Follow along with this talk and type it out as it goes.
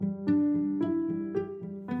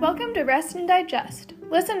Welcome to Rest and Digest.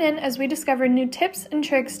 Listen in as we discover new tips and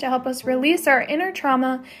tricks to help us release our inner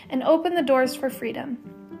trauma and open the doors for freedom.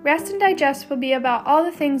 Rest and Digest will be about all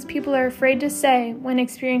the things people are afraid to say when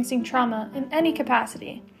experiencing trauma in any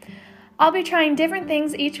capacity. I'll be trying different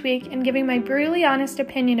things each week and giving my brutally honest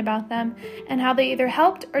opinion about them and how they either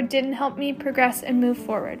helped or didn't help me progress and move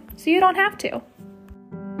forward, so you don't have to.